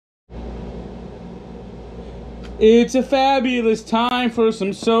It's a fabulous time for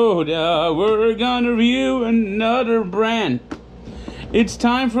some soda. We're gonna review another brand. It's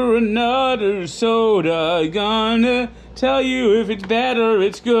time for another soda. Gonna tell you if it's bad or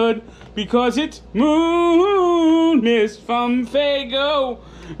it's good, because it's Moon Mist from Faygo.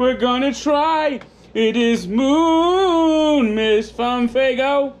 We're gonna try. It is Moon Mist from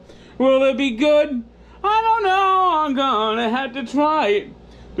Faygo. Will it be good? I don't know. I'm gonna have to try it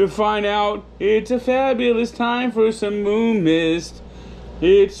to find out. It's a fabulous time for some Moon Mist.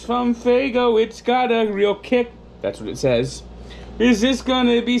 It's from Faygo. It's got a real kick. That's what it says. Is this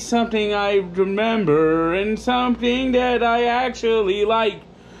gonna be something I remember and something that I actually like?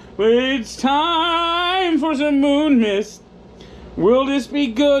 It's time for some Moon Mist. Will this be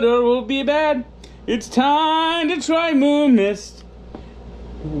good or will it be bad? It's time to try Moon Mist.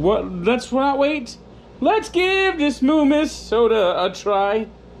 Let's not wait. Let's give this Moon Mist soda a try.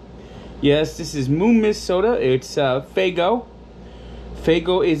 Yes, this is Moon Mist soda. It's Faygo.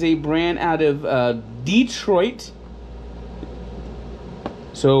 Faygo is a brand out of Detroit.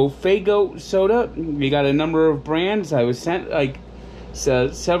 So Faygo soda, we got a number of brands. I was sent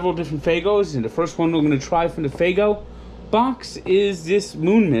several different Faygos, and the first one we're going to try from the Faygo box is this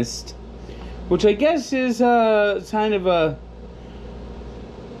Moon Mist, which I guess is kind of a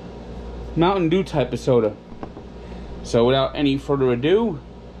Mountain Dew type of soda. So without any further ado,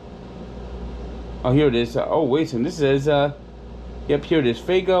 oh, here it is. Oh, wait a second. This is yep, here it is.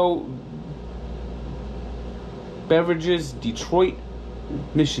 Faygo Beverages, Detroit,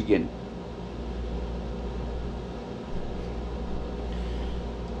 Michigan.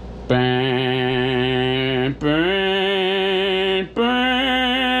 Bang, bang, bang.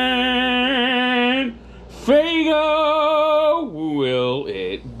 Faygo, will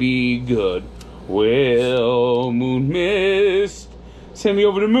it be good? Will Moon Mist send me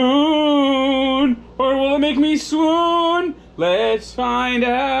over the moon, or will it make me swoon? Let's find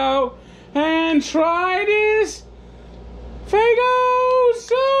out and try this Faygo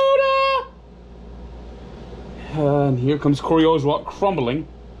soda. And here comes Corio's rock crumbling,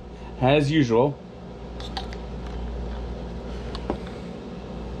 as usual.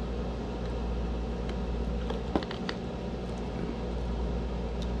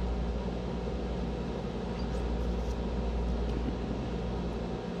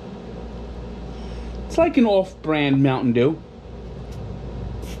 It's like an off-brand Mountain Dew.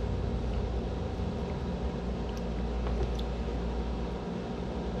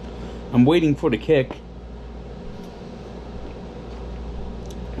 I'm waiting for the kick.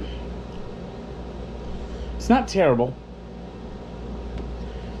 It's not terrible.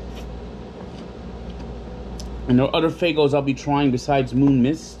 And there are other Faygos I'll be trying besides Moon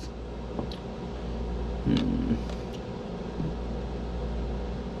Mist.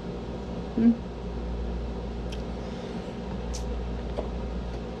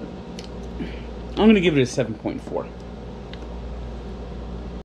 I'm going to give it a 7.4.